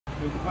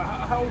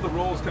How have the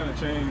roles kind of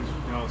changed,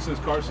 since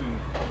Carson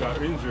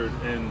got injured,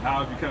 and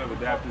how have you kind of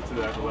adapted to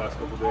that the last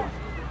couple of days?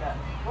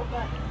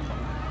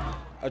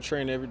 I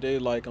train every day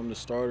like I'm the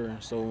starter,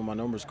 so when my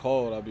number's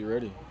called, I'll be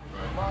ready.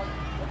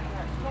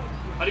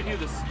 How do you view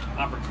this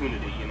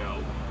opportunity,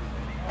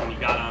 when you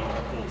got on with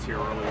the Colts here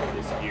earlier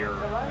this year,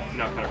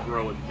 kind of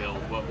grow and build?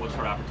 What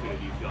sort of opportunity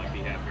do you feel like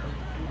you have here?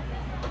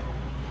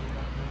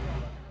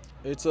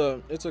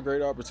 It's a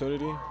great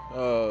opportunity.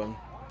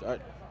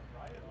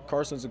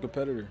 Carson's a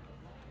competitor,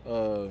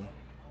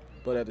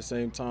 but at the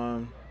same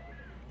time,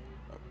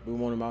 we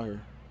want him out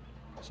here.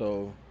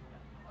 So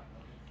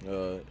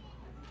I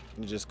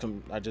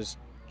just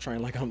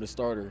train like I'm the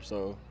starter.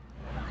 So.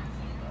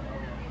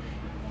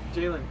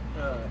 Jalen,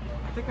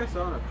 I think I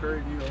saw in a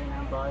Prairie View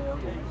A&M bio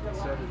that you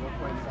said at one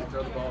point you could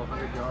throw the ball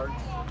 100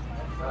 yards.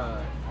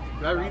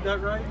 Did I read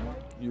that right?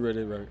 You read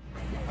it right.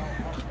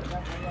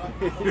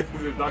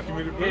 Is it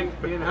documented?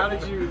 And how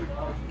did you,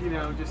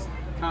 just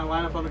kind of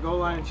line up on the goal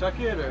line and chuck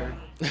it, or?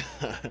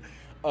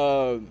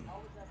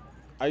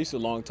 I used to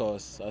long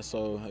toss. I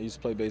used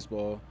to play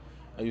baseball.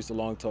 I used to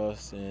long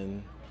toss,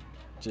 and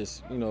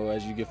just,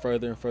 as you get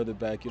further and further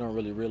back, you don't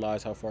really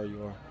realize how far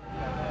you are.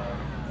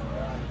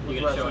 You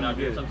gonna show it out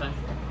here sometime?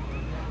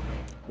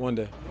 One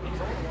day.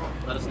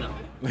 Let us know.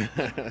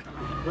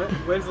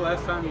 When's the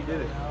last time you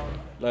did it?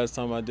 Last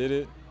time I did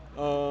it,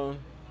 what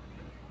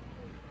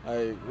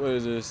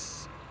is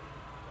this?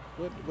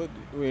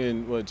 We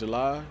in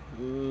July?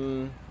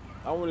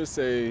 I want to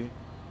say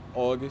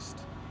August.